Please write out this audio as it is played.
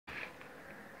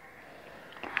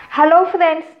Hello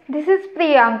friends, this is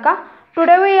Priyanka.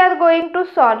 Today we are going to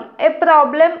solve a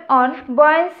problem on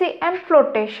buoyancy and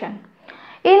flotation.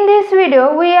 In this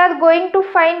video, we are going to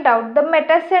find out the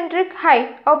metacentric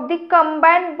height of the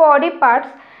combined body parts,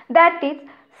 that is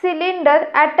cylinder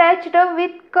attached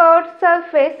with curved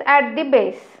surface at the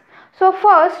base. So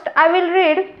first I will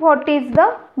read what is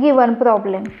the given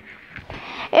problem.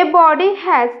 A body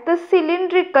has the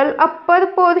cylindrical upper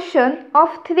portion of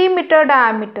 3 meter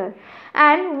diameter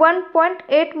and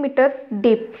 1.8 meter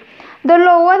deep. The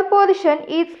lower portion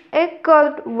is a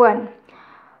curved one,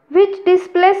 which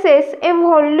displaces a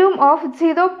volume of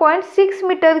 0.6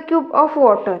 meter cube of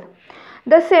water.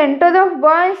 The center of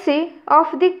buoyancy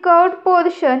of the curved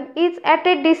portion is at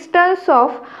a distance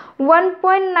of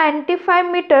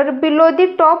 1.95 meter below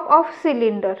the top of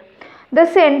cylinder. The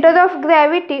center of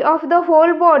gravity of the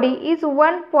whole body is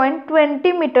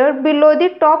 1.20 meter below the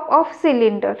top of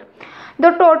cylinder. The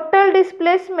total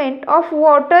displacement of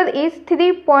water is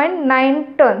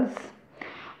 3.9 tons.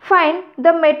 Find the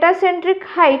metacentric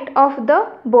height of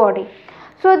the body.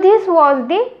 So this was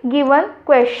the given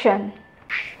question.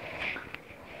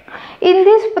 In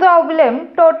this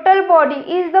problem, total body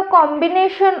is the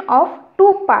combination of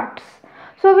two parts.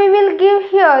 So we will give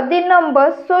here the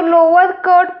numbers. So lower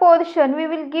curved portion we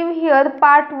will give here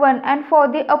part 1, and for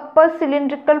the upper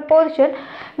cylindrical portion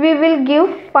we will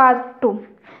give part 2.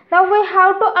 Now we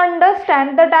have to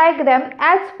understand the diagram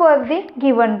as per the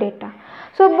given data.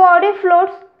 So body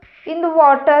floats in the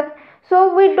water.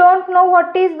 So we don't know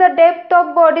what is the depth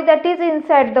of body that is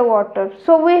inside the water.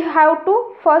 So we have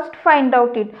to first find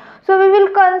out it. So we will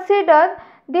consider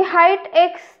the height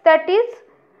x, that is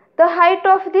the height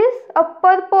of this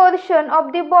upper portion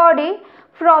of the body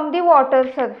from the water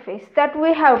surface, that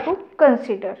we have to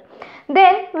consider.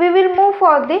 Then we will move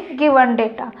for the given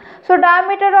data. So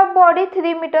diameter of body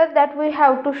 3 meter, that we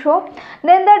have to show.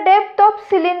 Then the depth of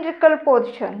cylindrical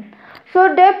portion.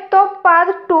 So depth of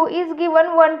part 2 is given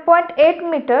 1.8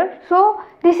 meter. So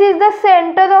this is the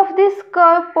center of this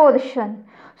curved portion.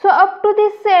 So up to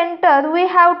this center we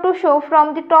have to show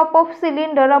from the top of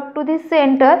cylinder up to this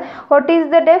center what is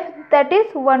the depth, that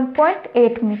is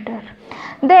 1.8 meter.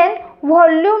 Then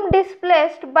volume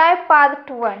displaced by part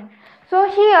 1. So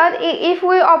here if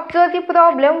we observe the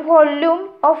problem, volume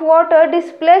of water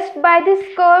displaced by this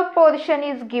curved portion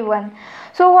is given.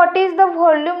 So what is the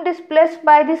volume displaced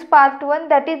by this part 1?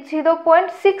 That is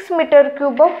 0.6 meter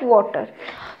cube of water.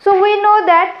 So we know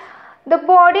that the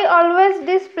body always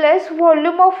displaces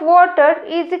volume of water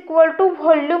is equal to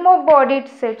volume of body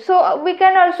itself. So we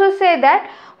can also say that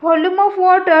volume of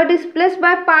water displaced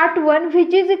by part 1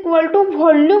 which is equal to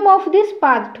volume of this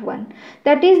part 1.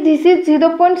 That is, this is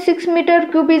 0.6 meter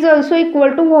cube is also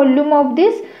equal to volume of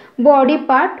this body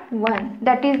part 1.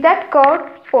 That is that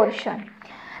curved portion.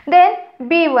 Then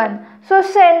B1. So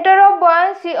center of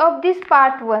buoyancy of this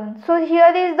part 1. So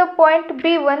here is the point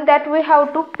B1 that we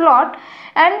have to plot,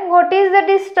 and what is the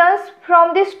distance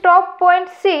from this top point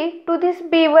C to this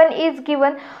B1 is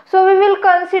given. So we will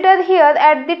consider here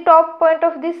at the top point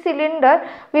of this cylinder,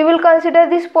 we will consider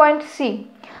this point C.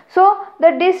 So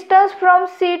the distance from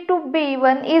C to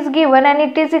B1 is given and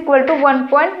it is equal to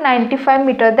 1.95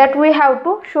 meter, that we have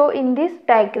to show in this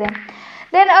diagram.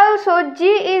 Then also G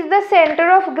is the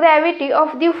center of gravity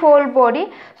of the whole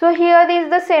body. So here is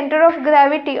the center of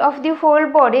gravity of the whole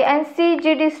body, and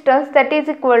CG distance, that is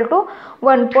equal to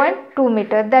 1.2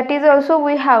 meter. That is also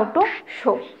we have to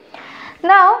show.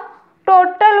 Now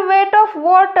total weight of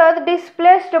water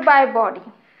displaced by body.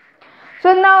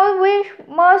 So now we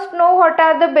must know what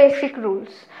are the basic rules.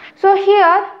 So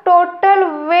here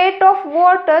total weight of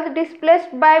water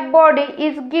displaced by body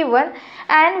is given,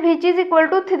 and which is equal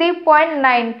to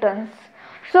 3.9 tons.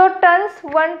 So tons,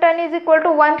 1 ton is equal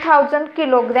to 1000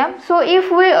 kilograms. So if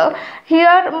we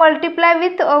here multiply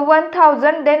with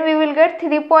 1000, then we will get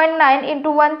 3.9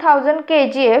 into 1000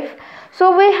 kgf.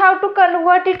 So we have to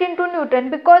convert it into Newton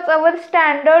because our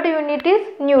standard unit is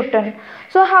Newton.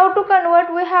 So how to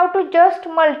convert? We have to just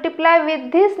multiply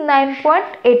with this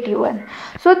 9.81.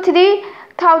 So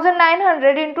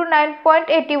 3900 into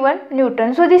 9.81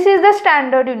 Newton. So this is the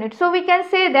standard unit. So we can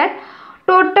say that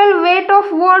total weight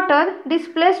of water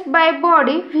displaced by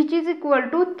body which is equal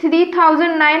to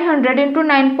 3900 into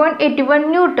 9.81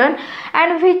 Newton,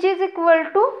 and which is equal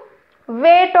to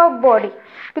weight of body,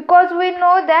 because we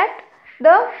know that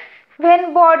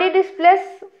when body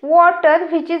displaces water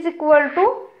which is equal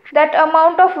to that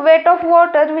amount of weight of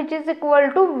water which is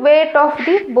equal to weight of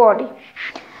the body.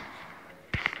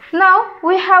 Now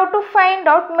we have to find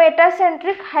out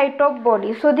metacentric height of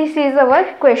body. So this is our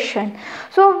question.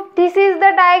 So this is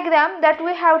the diagram that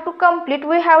we have to complete.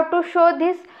 We have to show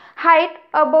this height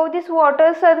above this water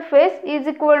surface is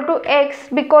equal to x,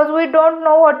 because we don't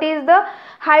know what is the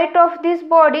height of this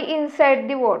body inside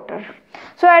the water.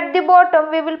 So at the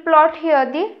bottom we will plot here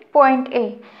the point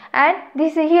A, and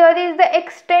this here is the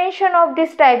extension of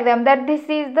this diagram, that this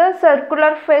is the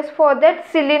circular face for that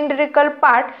cylindrical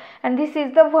part, and this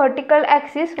is the vertical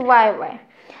axis yy.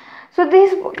 So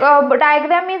this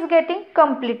diagram is getting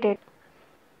completed.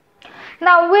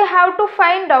 Now we have to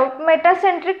find out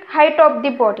metacentric height of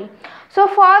the body. So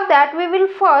for that we will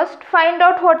first find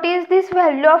out what is this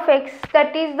value of x,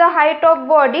 that is the height of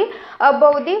body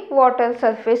above the water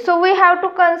surface. So we have to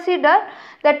consider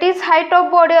that is height of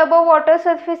body above water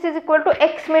surface is equal to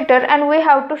x meter, and we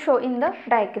have to show in the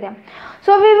diagram.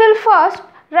 So we will first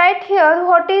write here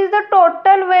what is the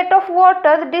total weight of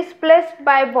water displaced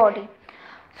by body.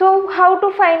 So how to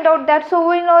find out that? So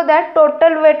we know that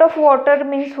total weight of water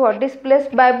means what?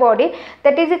 Displaced by body,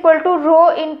 that is equal to rho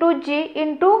into g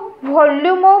into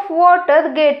volume of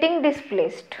water getting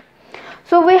displaced.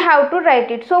 So we have to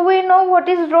write it. So we know what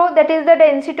is rho, that is the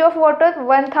density of water,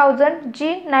 1000,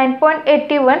 g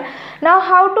 9.81. Now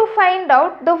how to find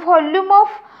out the volume of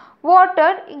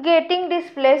water getting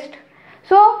displaced?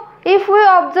 So if we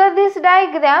observe this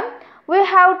diagram, we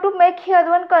have to make here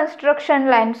one construction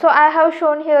line. So I have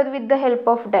shown here with the help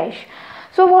of dash.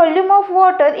 So volume of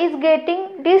water is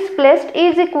getting displaced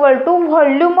is equal to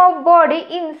volume of body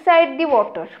inside the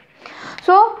water.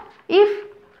 So if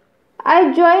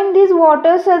I join this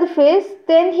water surface,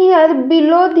 then here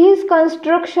below this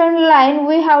construction line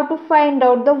we have to find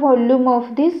out the volume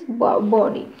of this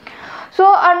body. So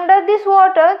under this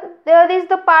water there is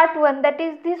the part 1, that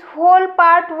is this whole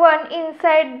part 1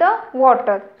 inside the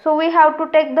water. So we have to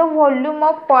take the volume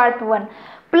of part 1,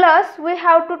 plus we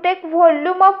have to take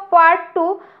volume of part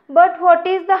 2. But what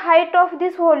is the height of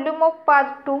this volume of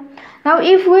part 2? Now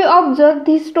if we observe,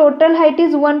 this total height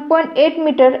is 1.8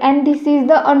 meter, and this is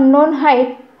the unknown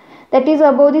height that is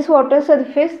above this water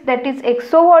surface, that is x.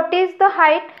 So what is the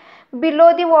height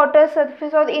below the water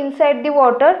surface or inside the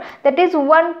water? That is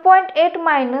 1.8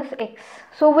 minus x.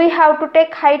 So we have to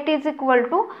take height is equal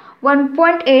to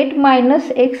 1.8 minus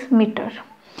x meter.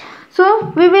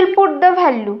 So we will put the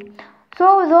value.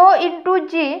 So rho into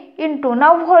g into,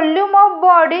 now volume of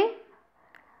body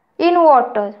in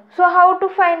water. So how to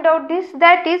find out this?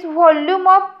 That is volume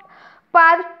of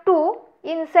part 2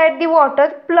 inside the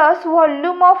water plus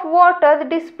volume of water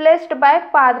displaced by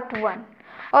part 1.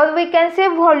 Or we can say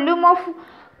volume of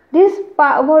this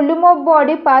volume of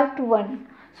body part 1.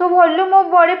 So volume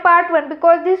of body part 1,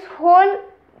 because this whole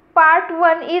part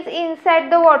 1 is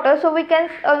inside the water, so we can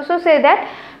also say that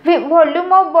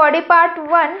volume of body part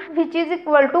 1, which is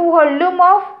equal to volume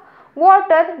of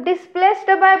water displaced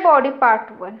by body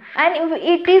part 1, and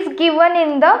it is given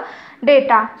in the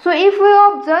data. So if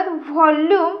we observe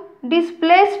volume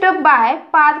displaced by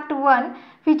part 1,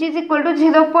 which is equal to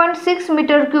 0.6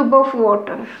 meter cube of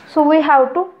water. So we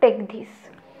have to take this.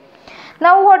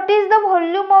 Now what is the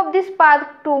volume of this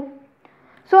part 2?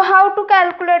 So how to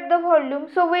calculate the volume?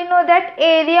 So we know that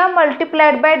area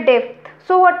multiplied by depth.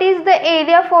 So what is the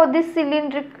area for this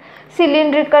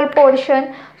cylindrical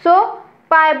portion? So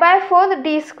pi by 4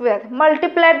 d square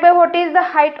multiplied by what is the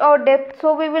height or depth.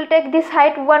 So we will take this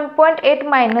height 1.8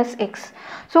 minus x.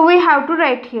 So we have to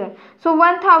write here. So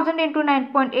 1000 into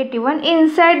 9.81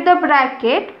 inside the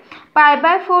bracket pi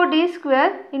by 4 d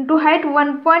square into height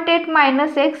 1.8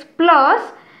 minus x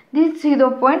plus this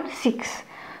 0.6.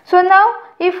 So now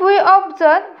if we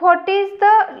observe what is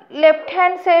the left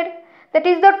hand side, that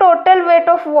is the total weight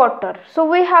of water. So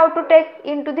we have to take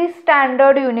into the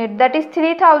standard unit, that is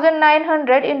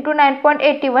 3900 into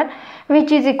 9.81, which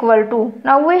is equal to,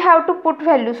 now we have to put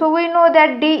value. So we know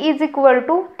that d is equal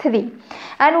to 3,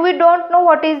 and we don't know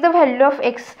what is the value of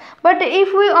x. But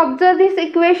if we observe this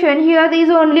equation, here is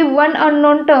only one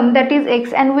unknown term, that is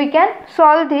x, and we can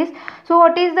solve this. So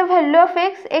what is the value of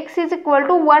x? X is equal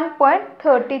to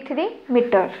 1.33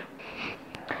 meter.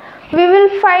 We will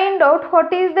find out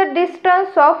what is the distance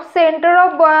of center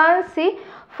of buoyancy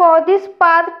for this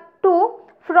part 2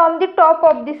 from the top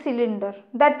of the cylinder.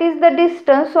 That is the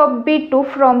distance of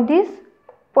B2 from this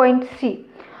point C.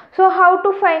 So how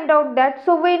to find out that?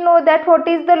 So we know that what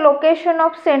is the location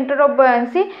of center of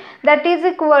buoyancy, that is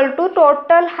equal to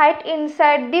total height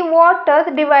inside the water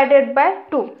divided by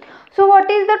 2. So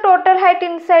what is the total height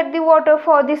inside the water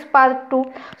for this part 2?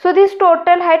 So this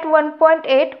total height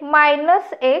 1.8 minus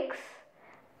x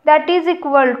that is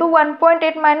equal to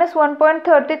 1.8 minus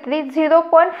 1.33,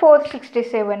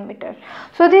 0.467 meter.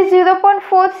 So this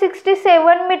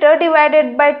 0.467 meter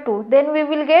divided by 2, then we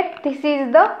will get this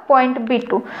is the point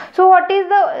B2. So what is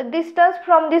the distance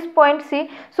from this point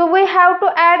C? So we have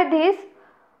to add this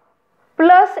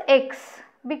plus x,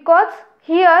 because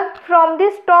here from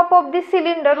this top of the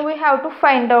cylinder we have to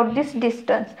find out this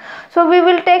distance. So we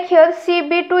will take here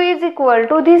CB2 is equal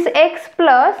to this x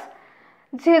plus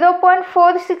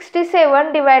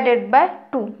 0.467 divided by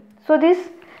 2. So this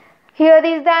here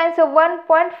is the answer,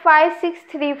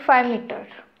 1.5635 meter.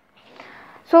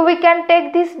 So we can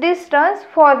take this distance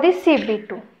for the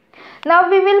CB2. Now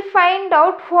we will find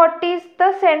out what is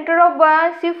the center of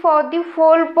buoyancy for the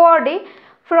whole body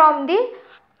from the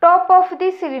top of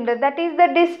the cylinder, that is the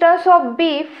distance of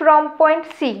B from point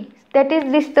C, that is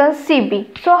distance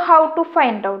CB. So how to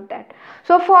find out that?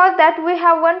 So for that we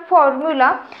have one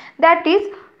formula, that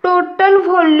is total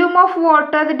volume of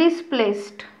water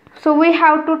displaced. So we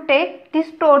have to take this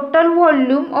total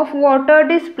volume of water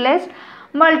displaced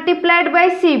multiplied by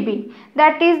CB,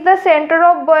 that is the center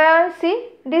of buoyancy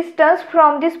distance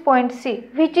from this point C,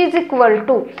 which is equal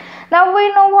to, now we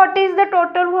know what is the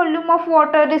total volume of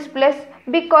water displaced,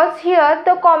 because here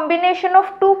the combination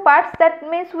of two parts, that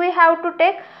means we have to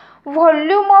take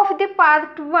volume of the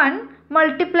part 1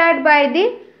 multiplied by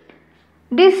the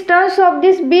distance of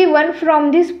this B1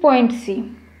 from this point C,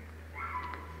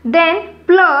 then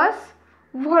plus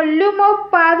volume of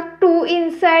part 2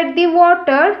 inside the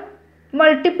water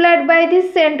multiplied by the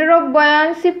center of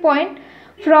buoyancy point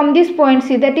from this point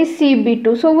C, that is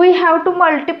CB2. So we have to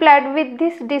multiply with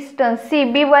this distance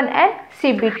CB1 and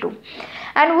CB2,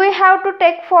 and we have to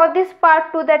take for this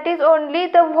part 2, that is only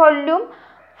the volume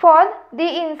for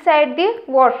the inside the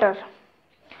water.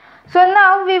 So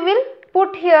now we will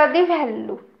put here the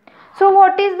value. So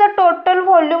what is the total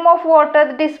volume of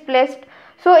water displaced?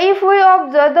 So if we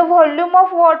observe the volume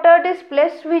of water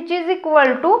displaced, which is equal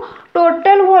to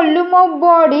total volume of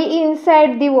body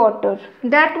inside the water.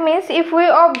 That means if we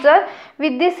observe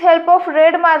with this help of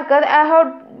red marker, I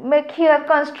have make here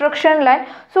construction line.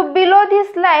 So below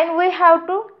this line we have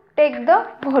to take the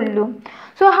volume.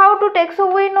 So how to take?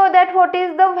 So we know that what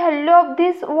is the value of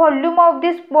this volume of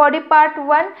this body part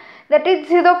 1, that is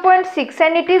 0.6,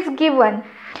 and it is given.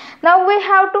 Now we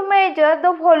have to measure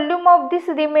the volume of this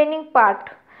remaining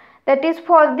part, that is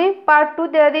for the part 2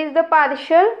 there is the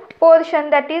partial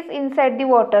portion that is inside the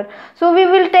water. So we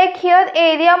will take here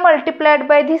area multiplied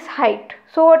by this height.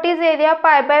 So what is area?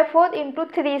 Pi by 4 into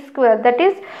 3 square, that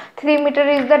is 3 meter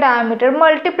is the diameter,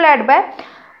 multiplied by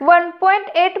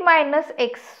 1.8 minus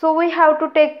x. So we have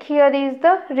to take here is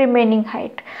the remaining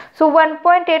height. So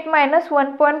 1.8 minus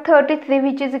 1.33,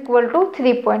 which is equal to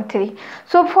 3.3.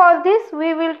 So for this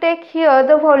we will take here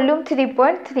the volume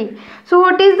 3.3. So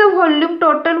what is the volume,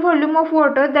 total volume of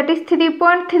water? That is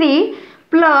 3.3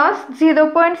 plus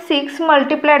 0.6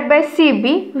 multiplied by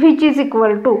CB, which is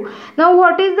equal to, now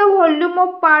what is the volume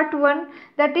of part 1?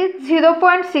 That is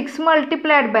 0.6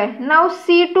 multiplied by, now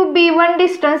C to B1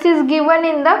 distance is given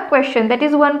in the question, that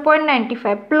is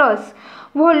 1.95, plus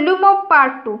volume of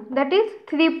part 2, that is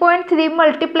 3.3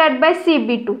 multiplied by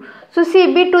CB2. So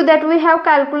CB2 that we have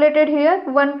calculated here,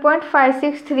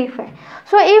 1.5635.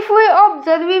 So if we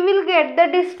observe, we will get the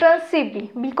distance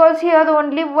CB, because here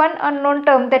only one unknown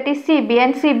term, that is CB,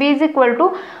 and CB is equal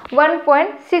to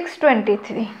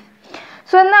 1.623.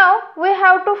 So now we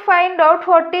have to find out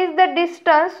what is the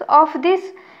distance of this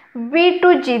B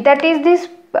to G, that is this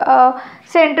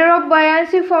center of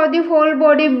buoyancy for the whole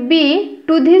body B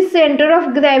to this center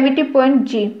of gravity point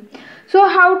G. So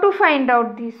how to find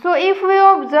out this? So if we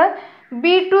observe,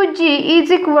 B to G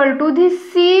is equal to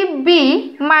this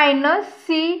CB minus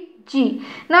CG.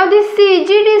 Now this CG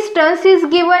distance is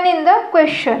given in the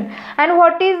question, and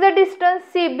what is the distance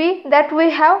CB that we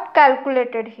have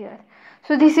calculated here?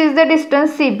 So this is the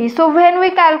distance CB. So when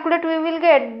we calculate, we will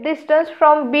get distance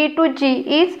from B to G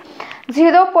is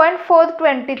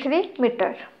 0.423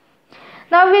 meter.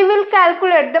 Now we will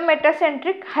calculate the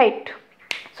metacentric height.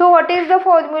 So what is the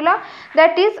formula?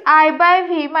 That is I by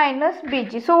V minus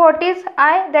BG. So what is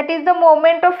I? That is the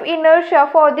moment of inertia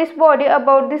for this body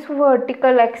about this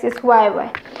vertical axis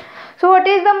YY. So what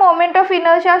is the moment of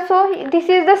inertia? So this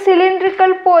is the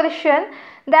cylindrical portion.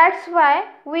 That's why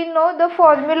we know the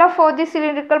formula for the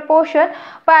cylindrical portion,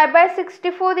 pi by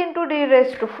 64 into d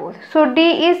raised to 4. So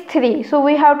d is 3. So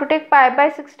we have to take pi by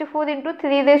 64 into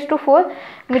 3 raised to 4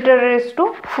 meter raised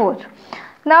to 4.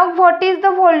 Now what is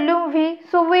the volume V?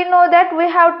 So we know that we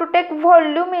have to take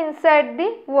volume inside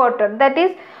the water, that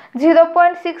is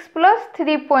 0.6 plus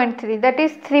 3.3, that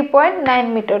is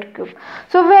 3.9 meter cube.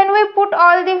 So when we put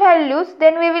all the values,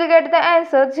 then we will get the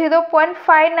answer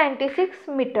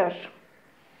 0.596 meter.